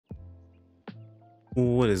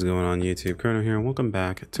What is going on YouTube? Chrono here, and welcome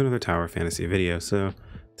back to another Tower Fantasy video. So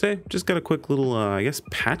today, just got a quick little, I guess,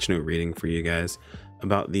 patch note reading for you guys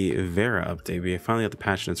about the Vera update. We finally got the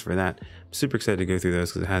patch notes for that. I'm super excited to go through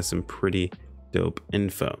those because it has some pretty dope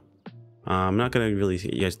info. I'm not going to really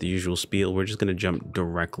get you guys the usual spiel. We're just going to jump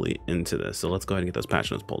directly into this. So let's go ahead and get those patch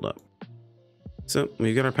notes pulled up. So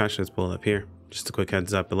we've got our patch notes pulled up here. Just a quick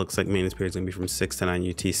heads up, it looks like maintenance period is going to be from 6 to 9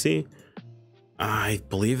 UTC. I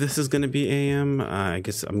believe this is going to be AM. I'm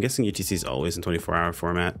guessing UTC is always in 24-hour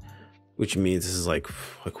format, which means this is like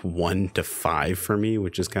 1 to 5 for me,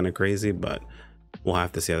 which is kind of crazy, but we'll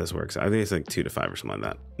have to see how this works. I think it's like 2 to 5 or something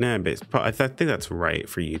like that. Nah, I think that's right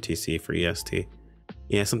for UTC, for EST.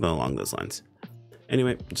 Yeah, something along those lines.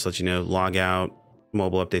 Anyway, just to let you know, log out,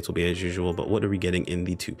 mobile updates will be as usual, but what are we getting in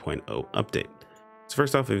the 2.0 update? So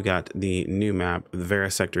first off, we've got the new map, the Vera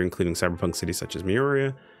sector, including cyberpunk cities such as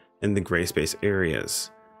Mioria, and the gray space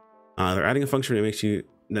areas. They're adding a function that makes you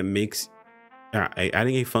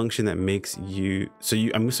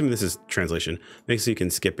I'm assuming this is translation, makes so you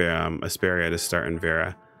can skip Asperia to start in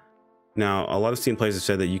Vera. Now a lot of Steam players have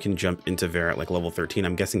said that you can jump into Vera at like level 13.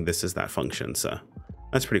 I'm guessing this is that function, so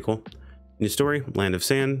that's pretty cool. New story, Land of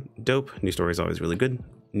Sand, dope. New story is always really good.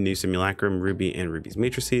 New simulacrum, Ruby and Ruby's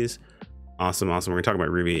matrices. Awesome. We're gonna talk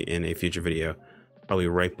about Ruby in a future video, probably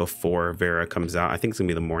right before Vera comes out. I think it's gonna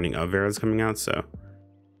be the morning of Vera's coming out, so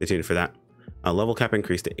stay tuned for that. Level cap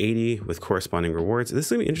increased to 80 with corresponding rewards. This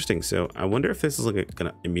is gonna be interesting. So I wonder if this is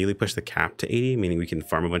gonna immediately push the cap to 80, meaning we can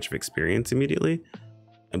farm a bunch of experience immediately.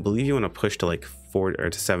 I believe you want to push to like 4 or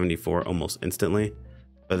to 74 almost instantly,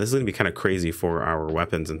 but this is gonna be kind of crazy for our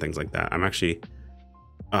weapons and things like that. I'm actually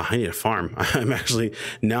I need to farm.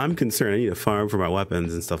 I'm concerned. I need to farm for my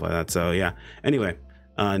weapons and stuff like that. So yeah, anyway,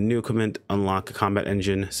 new equipment, unlock a combat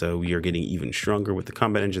engine, so you're getting even stronger with the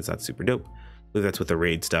combat engines. That's super dope. I believe that's with the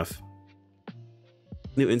raid stuff.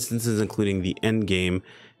 New instances including the end game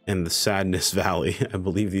and the Sadness Valley. I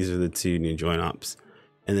believe these are the two new join ops.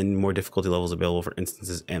 And then more difficulty levels available for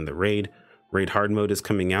instances and the raid. Raid hard mode is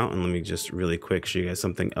coming out, and let me just really quick show you guys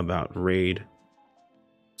something about raid.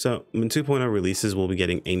 So when 2.0 releases, we'll be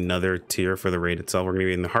getting another tier for the raid itself. We're going to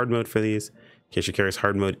be in the hard mode for these. In case you're curious,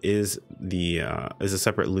 hard mode is a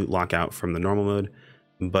separate loot lockout from the normal mode.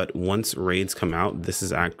 But once raids come out,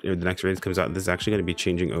 the next raids comes out, this is actually going to be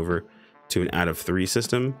changing over to an out of 3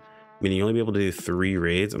 system, meaning you'll only be able to do 3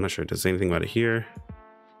 raids. I'm not sure it does anything about it here.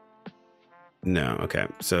 No, okay.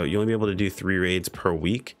 So you'll only be able to do 3 raids per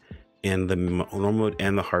week, and the normal mode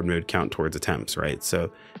and the hard mode count towards attempts, right?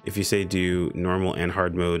 So if you say do normal and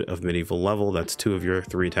hard mode of medieval level, that's 2 of your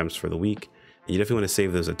 3 attempts for the week. And you definitely want to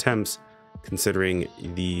save those attempts, considering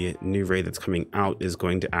the new raid that's coming out is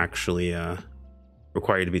going to actually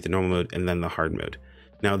require you to beat the normal mode and then the hard mode.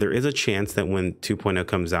 Now there is a chance that when 2.0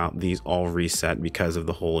 comes out, these all reset because of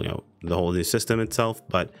the whole, the whole new system itself,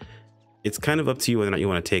 but it's kind of up to you whether or not you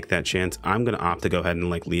want to take that chance. I'm going to opt to go ahead and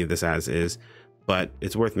leave this as is, but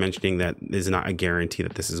it's worth mentioning that there's not a guarantee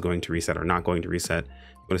that this is going to reset or not going to reset. You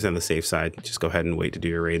want to stay on the safe side, just go ahead and wait to do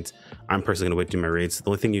your raids. I'm personally going to wait to do my raids. The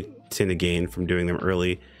only thing you tend to gain from doing them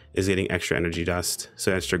early is getting extra energy dust,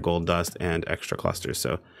 so extra gold dust and extra clusters,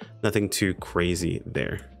 so nothing too crazy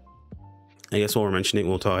there. I guess while we're mentioning,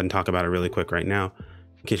 we'll go ahead and talk about it really quick right now.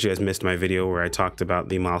 In case you guys missed my video where I talked about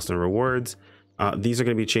the milestone rewards, these are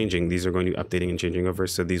going to be changing. These are going to be updating and changing over,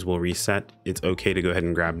 so these will reset. It's okay to go ahead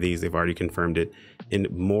and grab these. They've already confirmed it in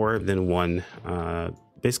more than one.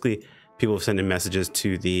 Basically, people have sent in messages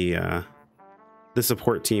to the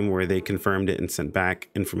support team where they confirmed it and sent back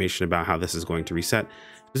information about how this is going to reset.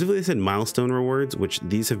 Specifically, they said milestone rewards, which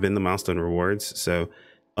these have been the milestone rewards. So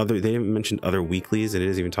they haven't mentioned other weeklies, and it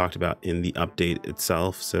is even talked about in the update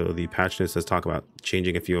itself. So the patch notes does talk about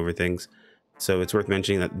changing a few other things. So it's worth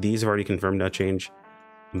mentioning that these have already confirmed a change,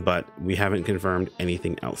 but we haven't confirmed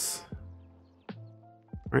anything else.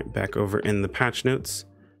 All right, back over in the patch notes,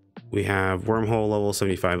 we have Wormhole level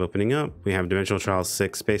 75 opening up. We have Dimensional Trials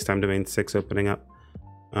 6, Spacetime Domain 6 opening up.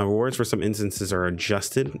 Rewards for some instances are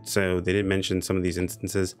adjusted. So they did mention some of these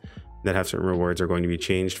instances that have certain rewards are going to be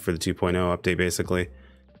changed for the 2.0 update, basically.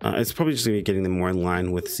 It's probably just going to be getting them more in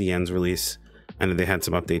line with CN's release. I know they had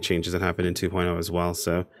some update changes that happened in 2.0 as well,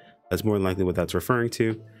 so that's more than likely what that's referring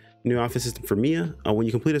to. New office system for Mia. When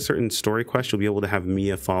you complete a certain story quest, you'll be able to have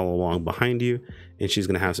Mia follow along behind you, and she's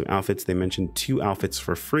going to have some outfits. They mentioned 2 outfits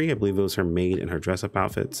for free. I believe those are maid and her dress-up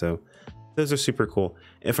outfit, so those are super cool.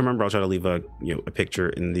 If I remember, I'll try to leave a picture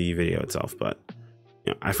in the video itself, but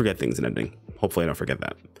I forget things in editing. Hopefully I don't forget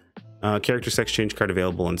that. Character sex change card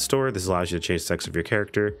available in store. This allows you to change the sex of your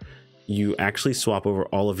character. you actually swap over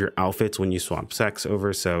all of your outfits when you swap sex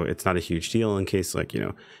over, so it's not a huge deal in case, like,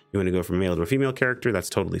 you want to go from male to a female character. That's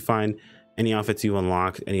totally fine. Any outfits you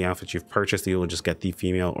unlock, any outfits you've purchased, you will just get the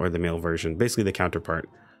female or the male version, basically the counterpart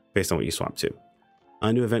based on what you swap to.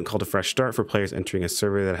 A new event called a fresh start for players entering a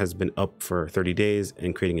server that has been up for 30 days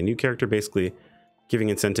and creating a new character, basically giving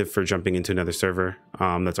incentive for jumping into another server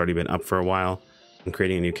that's already been up for a while and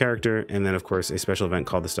creating a new character. And then of course a special event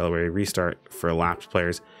called the Stellar Restart for lapsed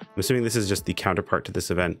players. I'm assuming this is just the counterpart to this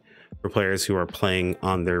event for players who are playing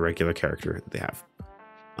on their regular character that they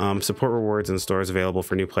have. Support rewards and stores available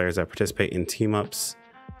for new players that participate in team ups.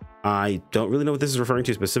 I don't really know what this is referring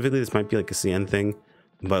to specifically. This might be like a CN thing,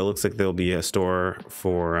 but it looks like there'll be a store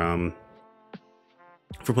for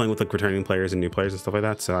playing with like returning players and new players and stuff like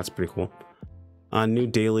that. So that's pretty cool. New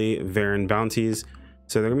daily Vera bounties.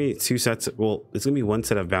 So there are gonna be two sets. Well, it's gonna be one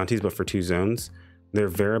set of bounties, but for two zones. There are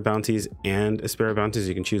Vera bounties and Aspera bounties.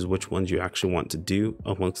 You can choose which ones you actually want to do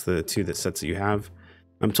amongst the two sets that you have.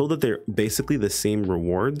 I'm told that they're basically the same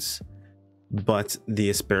rewards, but the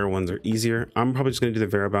Aspera ones are easier. I'm probably just gonna do the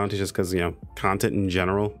Vera bounties just because, content in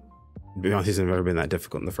general, bounties have never been that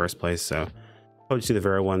difficult in the first place. So I'll just do the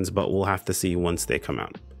Vera ones, but we'll have to see once they come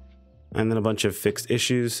out. And then a bunch of fixed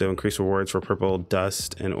issues. So increase rewards for purple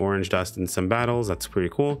dust and orange dust in some battles. That's pretty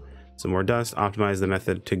cool. Some more dust. Optimize the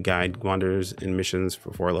method to guide wanderers in missions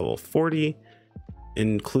for level 40.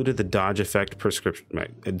 Included the dodge effect prescription,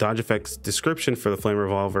 right? Dodge effects description for the flame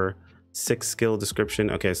revolver. 6 skill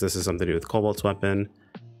description. Okay, so this is something to do with Cobalt's weapon.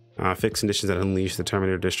 Fixed conditions that unleash the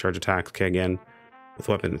Terminator discharge attack. Okay, again, with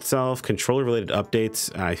weapon itself. Controller related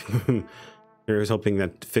updates. I was hoping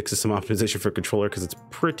that fixes some optimization for controller because it's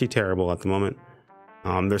pretty terrible at the moment.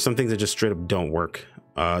 There's some things that just straight up don't work,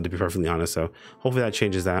 to be perfectly honest. So hopefully that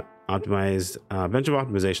changes that. Optimized, a bunch of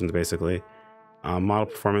optimizations basically. Model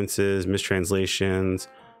performances, mistranslations,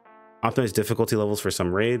 optimized difficulty levels for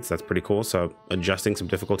some raids. That's pretty cool. So adjusting some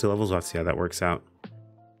difficulty levels, we'll have to see how that works out.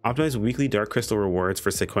 Optimized weekly dark crystal rewards for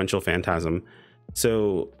sequential phantasm.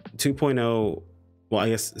 So 2.0, well, I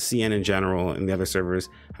guess CN in general and the other servers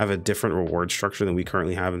have a different reward structure than we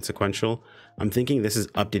currently have in sequential. I'm thinking this is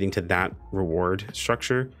updating to that reward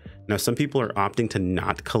structure. Now, some people are opting to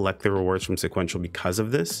not collect the rewards from sequential because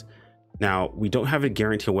of this. Now, we don't have a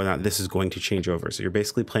guarantee of whether or not this is going to change over. So you're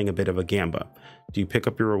basically playing a bit of a gamba. Do you pick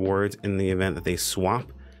up your rewards in the event that they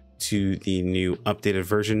swap to the new updated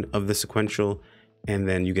version of the sequential and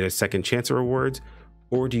then you get a second chance at rewards?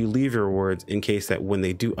 Or do you leave your rewards in case that when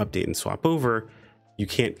they do update and swap over, you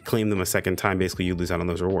can't claim them a second time? Basically, you lose out on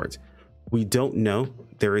those rewards. We don't know.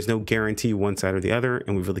 There is no guarantee one side or the other,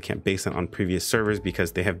 and we really can't base that on previous servers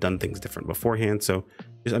because they have done things different beforehand. So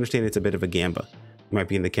just understand it's a bit of a gamba. You might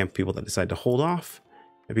be in the camp of people that decide to hold off.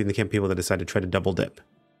 Might be in the camp of people that decide to try to double dip.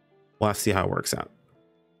 We'll have to see how it works out.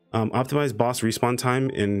 Optimize boss respawn time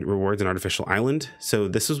in rewards in Artificial Island. So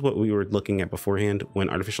this is what we were looking at beforehand when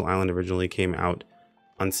Artificial Island originally came out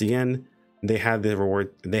on CN. They had the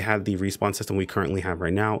respawn system we currently have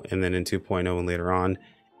right now, and then in 2.0 and later on,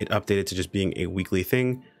 it updated to just being a weekly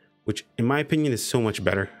thing, which in my opinion is so much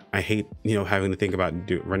better. I hate, having to think about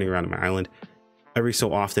running around on my island every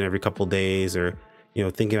so often, every couple days, or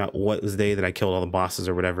thinking about what was the day that I killed all the bosses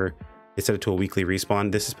or whatever. They set it to a weekly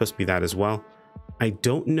respawn. This is supposed to be that as well. I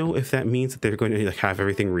don't know if that means that they're going to have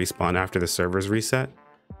everything respawn after the servers reset.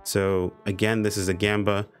 So again, this is a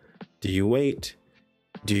gamba. Do you wait?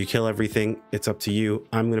 Do you kill everything? It's up to you.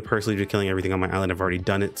 I'm going to personally be killing everything on my island. I've already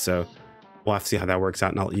done it, so we'll have to see how that works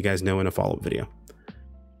out, and I'll let you guys know in a follow-up video.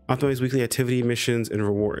 Optimize weekly activity, missions, and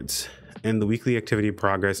rewards. And the weekly activity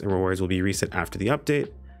progress and rewards will be reset after the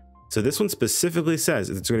update. So this one specifically says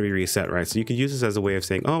it's going to be reset, right? So you could use this as a way of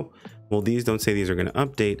saying, oh, well, these don't say these are going to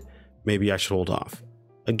update. Maybe I should hold off.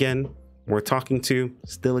 Again, we're talking to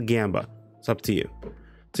still a gamba. It's up to you.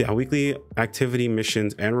 So yeah, weekly activity,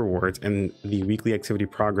 missions, and rewards, and the weekly activity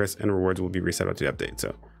progress and rewards will be reset up to the update.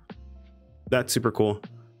 So that's super cool.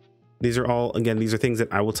 These are all, again, these are things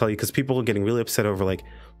that I will tell you because people are getting really upset over like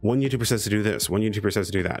one YouTuber says to do this, one YouTuber says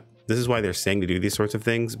to do that. This is why they're saying to do these sorts of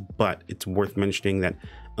things, but it's worth mentioning that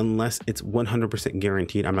unless it's 100%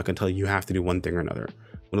 guaranteed, I'm not going to tell you you have to do one thing or another.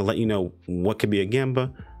 I'm going to let you know what could be a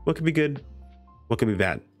gamba, what could be good, what could be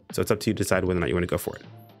bad. So it's up to you to decide whether or not you want to go for it.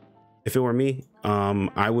 If it were me,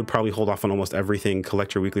 I would probably hold off on almost everything,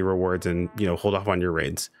 collect your weekly rewards, and hold off on your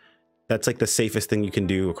raids. That's like the safest thing you can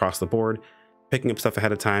do across the board. Picking up stuff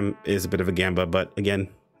ahead of time is a bit of a gamba, but again,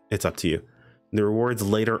 it's up to you. The rewards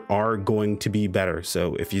later are going to be better.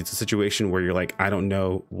 So if it's a situation where you're like, I don't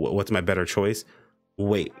know what's my better choice,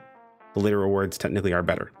 wait. The later rewards technically are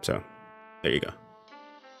better. So there you go.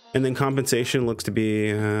 And then compensation looks to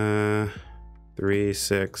be 3 3,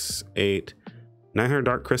 6, 8, 900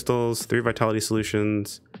 dark crystals, 3 vitality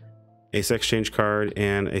solutions, a sex change card,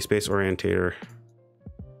 and a space orientator.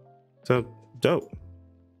 So dope.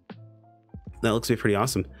 That looks to be pretty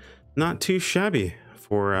awesome. Not too shabby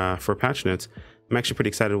for patch notes. I'm actually pretty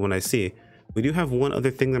excited when I see. We do have one other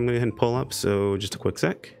thing that I'm going to go ahead and pull up, so just a quick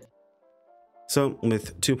sec. So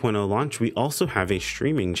with 2.0 launch, we also have a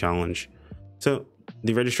streaming challenge. So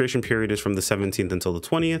the registration period is from the 17th until the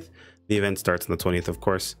 20th. The event starts on the 20th, of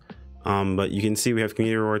course. But you can see we have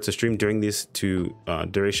community rewards to stream during these to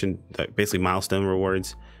duration, basically milestone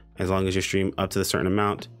rewards, as long as you stream up to a certain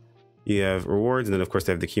amount. You have rewards, and then of course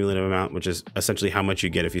they have the cumulative amount, which is essentially how much you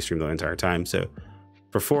get if you stream the entire time. So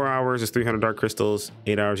for 4 hours, it's 300 dark crystals.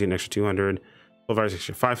 8 hours, you get an extra 200. 12 hours,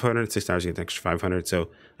 extra 500. 6 hours, you get an extra 500. So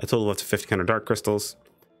a total of up to 1,500 dark crystals.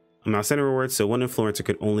 Outstanding rewards. So one influencer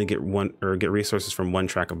could only get get resources from one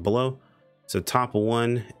track of below. So top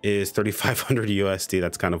one is 3,500 USD.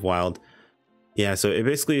 That's kind of wild. Yeah, so it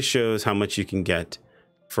basically shows how much you can get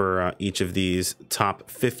for each of these. Top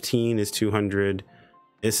 15 is 200.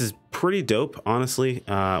 This is pretty dope, honestly.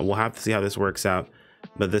 We'll have to see how this works out,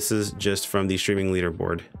 but this is just from the streaming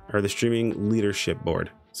leaderboard, or the streaming leadership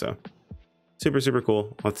board. So super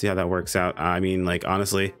cool. Let's see how that works out. I mean, like,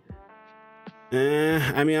 honestly,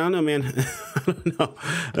 I mean, I don't know, man. I don't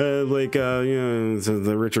know. You know, so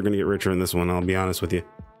the rich are gonna get richer in this one. I'll be honest with you.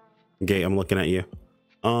 Gay, I'm looking at you.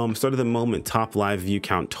 Start of the moment, top live view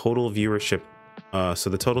count, total viewership.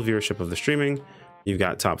 So the total viewership of the streaming, you've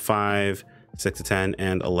got top 5, 6 to 10,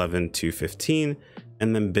 and 11 to 15.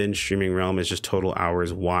 And then binge streaming realm is just total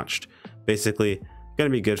hours watched. Basically, gonna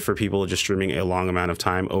be good for people just streaming a long amount of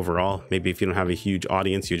time overall. Maybe if you don't have a huge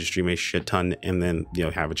audience, you just stream a shit ton and then, you know,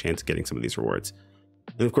 have a chance of getting some of these rewards.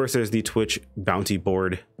 And of course, there's the Twitch bounty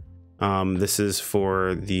board. This is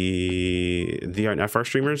for the VR and FR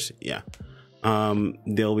streamers. Yeah.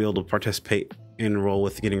 They'll be able to participate and enroll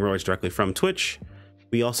with getting rewards directly from Twitch.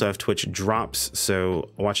 We also have Twitch drops, so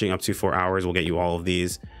watching up to 4 hours will get you all of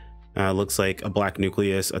these. Looks like a black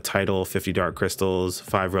nucleus, a title, 50 dark crystals,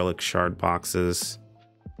 5 relic shard boxes.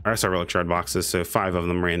 Relic shard boxes, so 5 of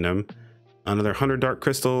them random. Another 100 dark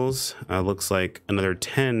crystals. Looks like another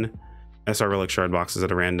 10 SR relic shard boxes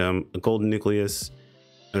at a random. A golden nucleus.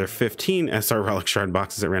 Another 15 SR relic shard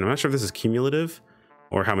boxes at random. I'm not sure if this is cumulative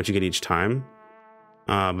or how much you get each time,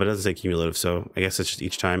 but it doesn't say cumulative, so I guess it's just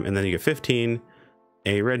each time. And then you get 15.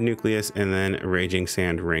 A red nucleus, and then raging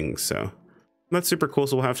sand rings. So that's super cool.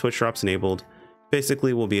 So we'll have Twitch drops enabled.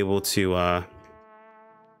 Basically, we'll be able to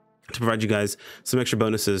provide you guys some extra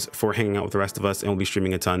bonuses for hanging out with the rest of us, and we'll be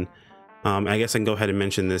streaming a ton. I guess I can go ahead and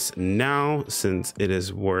mention this now since it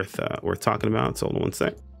is worth talking about. So hold on one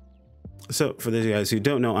sec. So for those of you guys who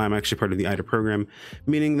don't know, I'm actually part of the IDA program,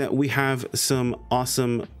 meaning that we have some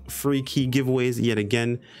awesome free key giveaways yet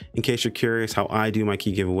again. In case you're curious how I do my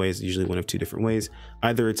key giveaways, usually one of 2 different ways.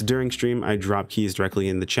 Either it's during stream, I drop keys directly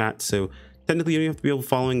in the chat. So technically you don't have to be able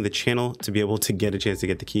following the channel to be able to get a chance to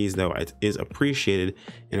get the keys, though it is appreciated.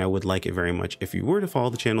 And I would like it very much. If you were to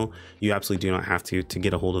follow the channel, you absolutely do not have to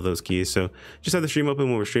get a hold of those keys. So just have the stream open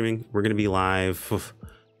when we're streaming. We're going to be live.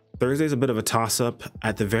 Thursday's a bit of a toss-up.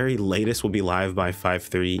 At the very latest, we'll be live by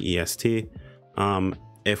 5:30 EST.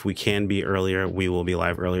 If we can be earlier, we will be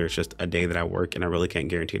live earlier. It's just a day that I work, and I really can't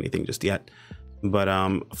guarantee anything just yet. But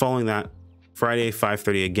following that, Friday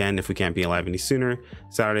 5:30 again if we can't be live any sooner.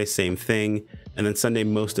 Saturday same thing, and then Sunday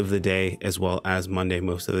most of the day, as well as Monday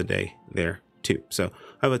most of the day there too. So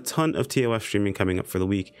I have a ton of TOF streaming coming up for the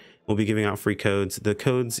week. We'll be giving out free codes. The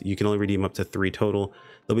codes, you can only redeem up to 3 total.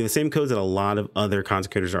 They'll be the same codes that a lot of other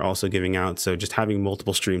content creators are also giving out. So just having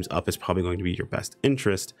multiple streams up is probably going to be your best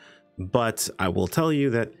interest. But I will tell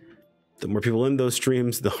you that the more people in those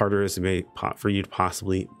streams, the harder it is for you to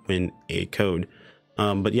possibly win a code.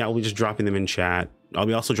 But yeah, we'll be just dropping them in chat. I'll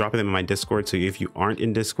be also dropping them in my Discord. So if you aren't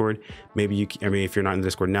in Discord, if you're not in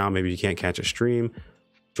Discord now, maybe you can't catch a stream,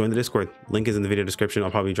 join the Discord. Link is in the video description. I'll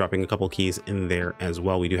probably be dropping a couple keys in there as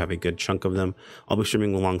well. We do have a good chunk of them. I'll be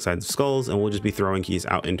streaming alongside the skulls, and we'll just be throwing keys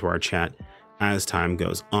out into our chat as time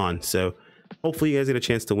goes on. So hopefully you guys get a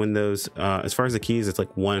chance to win those. As far as the keys, it's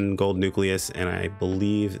like 1 gold nucleus, and I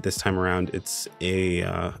believe this time around it's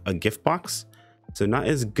a gift box. So not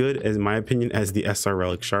as good, as in my opinion, as the SR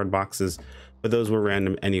relic shard boxes, but those were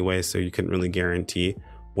random anyway, so you couldn't really guarantee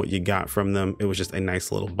what you got from them. It was just a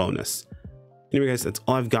nice little bonus. Anyway, guys, that's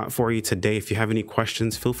all I've got for you today. If you have any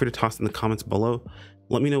questions, feel free to toss in the comments below.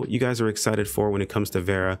 Let me know what you guys are excited for when it comes to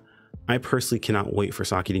Vera. I personally cannot wait for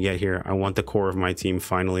Saki to get here. I want the core of my team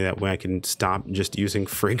finally. That way I can stop just using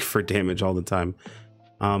Frigg for damage all the time.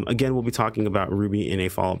 Again, we'll be talking about Ruby in a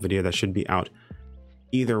follow-up video that should be out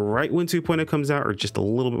either right when 2.0 comes out or just a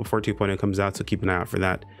little bit before 2.0 comes out. So keep an eye out for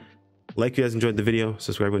that. Like if you guys enjoyed the video,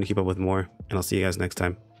 subscribe when you keep up with more, and I'll see you guys next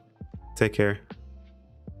time. Take care.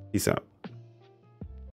 Peace out.